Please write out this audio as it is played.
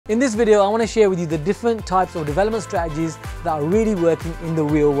In this video, I want to share with you the different types of development strategies that are really working in the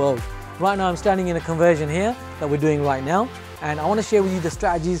real world. Right now, I'm standing in a conversion here that we're doing right now, and I want to share with you the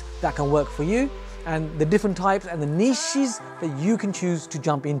strategies that can work for you and the different types and the niches that you can choose to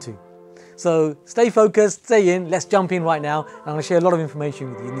jump into. So stay focused, stay in, let's jump in right now, and I'm going to share a lot of information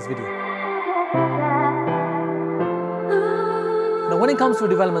with you in this video. Now, when it comes to a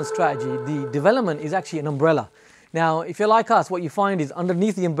development strategy, the development is actually an umbrella. Now, if you're like us, what you find is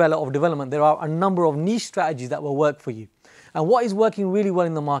underneath the umbrella of development, there are a number of niche strategies that will work for you. And what is working really well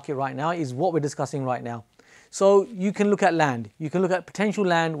in the market right now is what we're discussing right now. So you can look at land. You can look at potential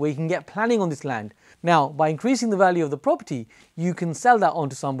land where you can get planning on this land. Now, by increasing the value of the property, you can sell that on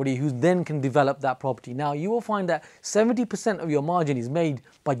to somebody who then can develop that property. Now, you will find that 70% of your margin is made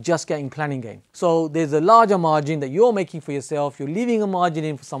by just getting planning gain. So there's a larger margin that you're making for yourself. You're leaving a margin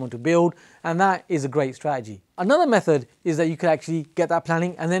in for someone to build, and that is a great strategy. Another method is that you could actually get that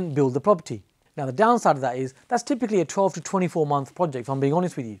planning and then build the property. Now, the downside of that is that's typically a 12 to 24 month project, if I'm being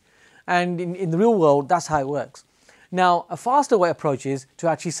honest with you. And in the real world, that's how it works. Now, a faster way approach is to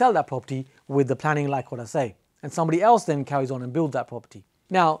actually sell that property with the planning like what I say, and somebody else then carries on and builds that property.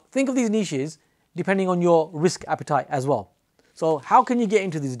 Now, think of these niches depending on your risk appetite as well. So how can you get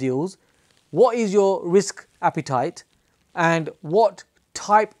into these deals? What is your risk appetite, and what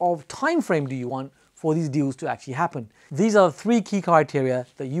type of time frame do you want for these deals to actually happen? These are three key criteria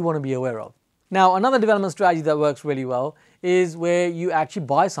that you want to be aware of. Now, another development strategy that works really well is where you actually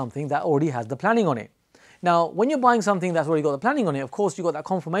buy something that already has the planning on it. Now, when you're buying something that's already got the planning on it, of course, you've got that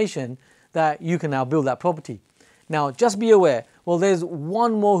confirmation that you can now build that property. Now, just be aware, well, there's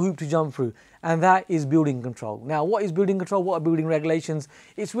one more hoop to jump through, and that is building control. Now, what is building control? What are building regulations?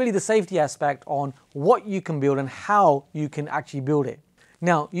 It's really the safety aspect on what you can build and how you can actually build it.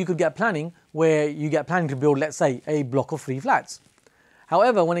 Now, you could get planning where you get planning to build, let's say, a block of 3 flats.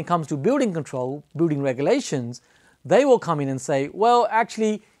 However, when it comes to building control, building regulations, they will come in and say, well,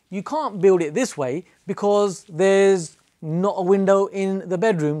 actually, you can't build it this way because there's not a window in the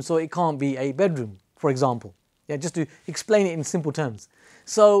bedroom, so it can't be a bedroom, for example. Yeah, just to explain it in simple terms.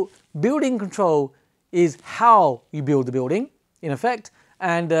 So building control is how you build the building, in effect,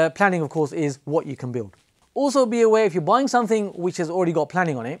 and planning, of course, is what you can build. Also be aware, if you're buying something which has already got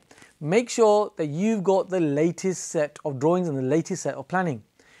planning on it, make sure that you've got the latest set of drawings and the latest set of planning.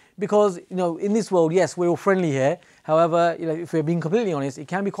 Because, in this world, yes, we're all friendly here. However, if we're being completely honest, it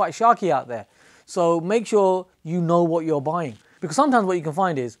can be quite sharky out there. So make sure you know what you're buying. Because sometimes what you can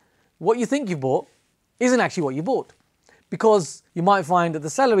find is what you think you bought isn't actually what you bought. Because you might find that the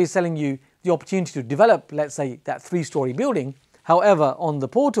seller is selling you the opportunity to develop, let's say, that 3-story building. However, on the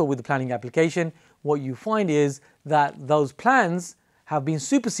portal with the planning application, what you find is that those plans have been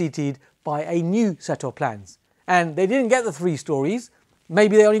superseded by a new set of plans. And they didn't get the 3 stories.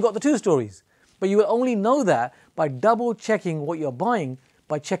 Maybe they only got the 2 stories. But you will only know that by double checking what you're buying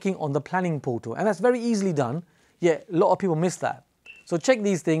by checking on the planning portal. And that's very easily done, yet a lot of people miss that. So check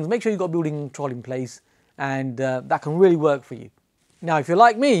these things, make sure you've got building control in place, and that can really work for you. Now, if you're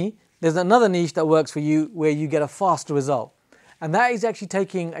like me, there's another niche that works for you where you get a faster result. And that is actually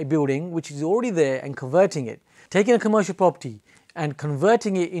taking a building which is already there and converting it. Taking a commercial property and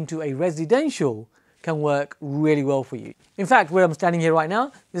converting it into a residential can work really well for you. In fact, where I'm standing here right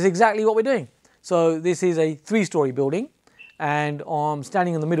now, this is exactly what we're doing. So this is a 3-story building, and I'm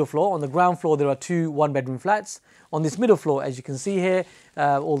standing on the middle floor. On the ground floor, there are 2 1-bedroom flats. On this middle floor, as you can see here,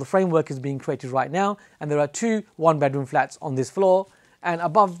 all the framework is being created right now, and there are 2 1-bedroom flats on this floor. And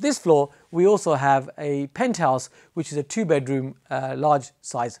above this floor, we also have a penthouse, which is a 2-bedroom, large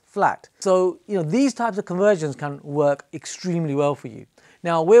size flat. So, these types of conversions can work extremely well for you.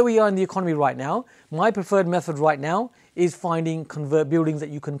 Now, where we are in the economy right now, my preferred method right now is finding buildings that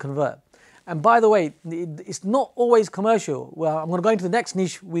you can convert. And by the way, it's not always commercial. Well, I'm going to go into the next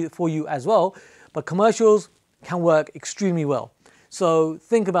niche for you as well, but commercials can work extremely well. So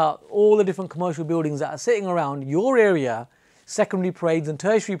think about all the different commercial buildings that are sitting around your area, secondary parades and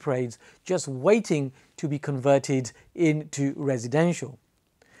tertiary parades, just waiting to be converted into residential.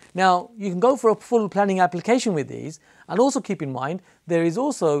 Now, you can go for a full planning application with these, and also keep in mind, there is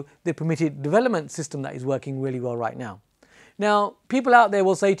also the permitted development system that is working really well right now. Now, people out there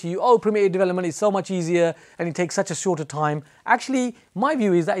will say to you, oh, permitted development is so much easier and it takes such a shorter time. Actually, my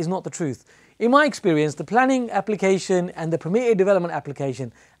view is that is not the truth. In my experience, the planning application and the permitted development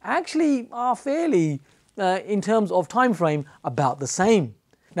application actually are fairly, in terms of time frame, about the same.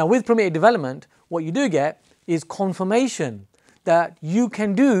 Now, with permitted development, what you do get is confirmation that you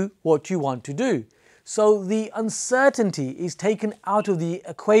can do what you want to do. So the uncertainty is taken out of the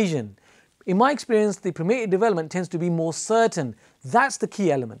equation. In my experience, the permitted development tends to be more certain That's the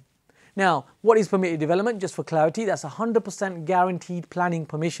key element. Now, what is permitted development? Just for clarity, that's 100% guaranteed planning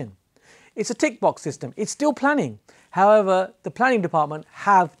permission. It's a tick box system. It's still planning. However, the planning department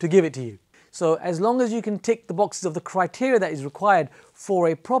have to give it to you. So as long as you can tick the boxes of the criteria that is required for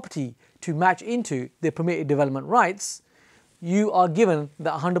a property to match into the permitted development rights, you are given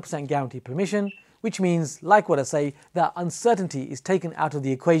that 100% guaranteed permission, which means, like what I say, that uncertainty is taken out of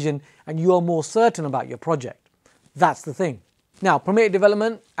the equation and you are more certain about your project. That's the thing. Now, permitted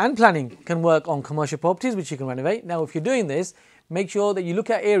development and planning can work on commercial properties which you can renovate. Now, if you're doing this, make sure that you look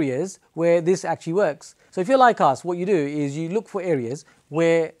at areas where this actually works. So if you're like us, what you do is you look for areas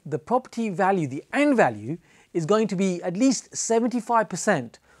where the property value, the end value, is going to be at least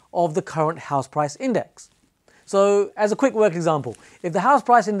 75% of the current house price index. So as a quick work example, if the house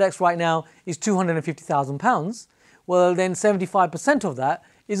price index right now is £250,000, well then 75% of that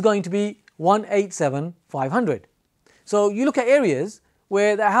is going to be 187,500. So you look at areas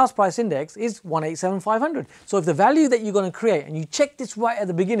where the house price index is 187,500. So if the value that you're going to create, and you check this right at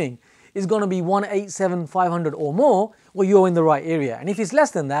the beginning, is going to be 187,500 or more, well, you're in the right area. And if it's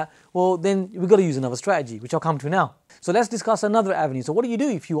less than that, well, then we've got to use another strategy, which I'll come to now. So let's discuss another avenue. So what do you do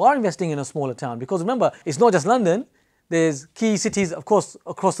if you are investing in a smaller town? Because remember, it's not just London. There's key cities, of course,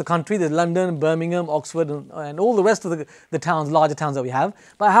 across the country. There's London, Birmingham, Oxford, and all the rest of the towns, larger towns that we have.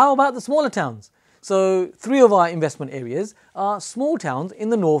 But how about the smaller towns? So 3 of our investment areas are small towns in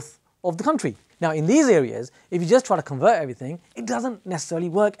the north of the country. Now in these areas, if you just try to convert everything, it doesn't necessarily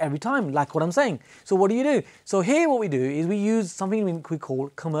work every time, like what I'm saying. So what do? So here what we do is we use something we call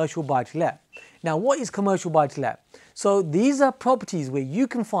commercial buy-to-let. Now what is commercial buy-to-let? So these are properties where you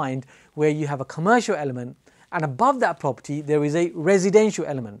can find where you have a commercial element, and above that property there is a residential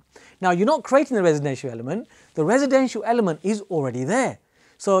element. Now you're not creating the residential element, the residential element is already there.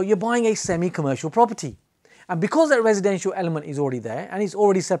 So you're buying a semi-commercial property. And because that residential element is already there and it's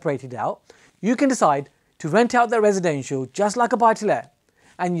already separated out, you can decide to rent out that residential just like a buy-to-let,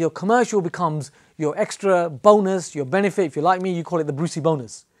 and your commercial becomes your extra bonus, your benefit. If you're like me, you call it the Brucey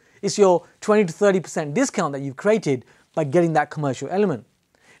bonus. It's your 20 to 30% discount that you've created by getting that commercial element.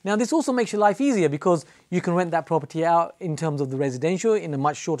 Now this also makes your life easier because you can rent that property out in terms of the residential in a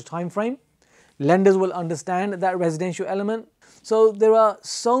much shorter time frame. Lenders will understand that residential element. So there are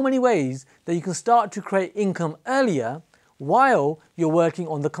so many ways that you can start to create income earlier while you're working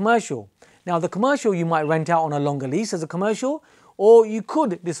on the commercial. Now the commercial you might rent out on a longer lease as a commercial, or you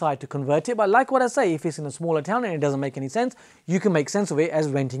could decide to convert it. But like what I say, if it's in a smaller town and it doesn't make any sense, you can make sense of it as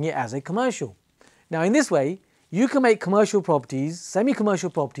renting it as a commercial. Now in this way, you can make commercial properties,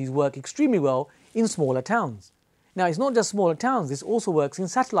 semi-commercial properties work extremely well in smaller towns. Now it's not just smaller towns, this also works in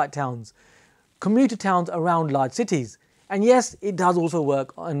satellite towns, commuter towns around large cities. And yes, it does also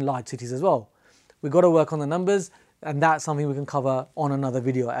work in large cities as well. We've got to work on the numbers, and that's something we can cover on another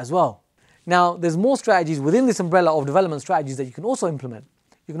video as well. Now, there's more strategies within this umbrella of development strategies that you can also implement.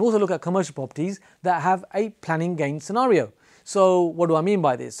 You can also look at commercial properties that have a planning gain scenario. So what do I mean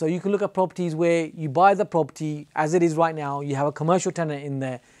by this? So you can look at properties where you buy the property as it is right now, you have a commercial tenant in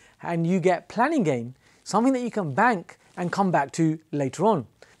there, and you get planning gain, something that you can bank and come back to later on.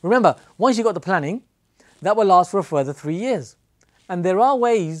 Remember, once you got the planning, that will last for a further 3 years. And there are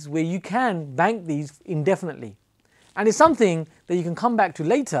ways where you can bank these indefinitely. And it's something that you can come back to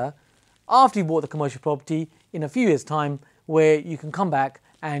later after you bought the commercial property in a few years' time, where you can come back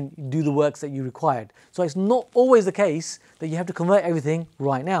and do the works that you required. So it's not always the case that you have to convert everything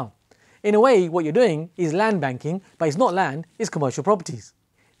right now. In a way, what you're doing is land banking, but it's not land, it's commercial properties.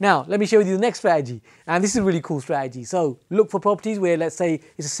 Now, let me share with you the next strategy. And this is a really cool strategy. So look for properties where, let's say,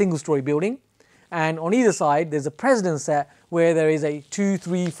 it's a single-story building. And on either side, there's a precedent set where there is a 2,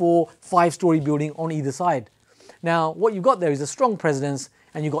 3, 4, 5-story building on either side. Now, what you've got there is a strong precedence,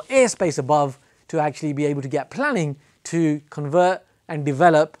 and you've got airspace above to actually be able to get planning to convert and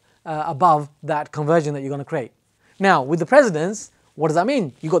develop above that conversion that you're going to create. Now, with the precedence, what does that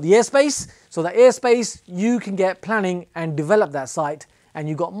mean? You've got the airspace, so that airspace, you can get planning and develop that site, and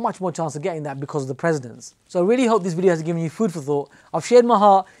you've got much more chance of getting that because of the precedence. So I really hope this video has given you food for thought. I've shared my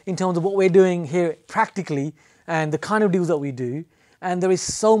heart in terms of what we're doing here practically and the kind of deals that we do, and there is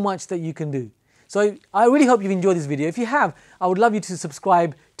so much that you can do. So I really hope you've enjoyed this video. If you have, I would love you to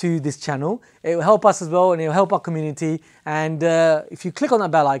subscribe to this channel. It will help us as well, and it will help our community. And if you click on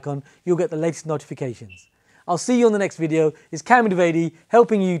that bell icon, you'll get the latest notifications. I'll see you on the next video. It's Kamil Dwivedi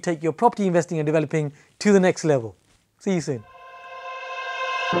helping you take your property investing and developing to the next level. See you soon.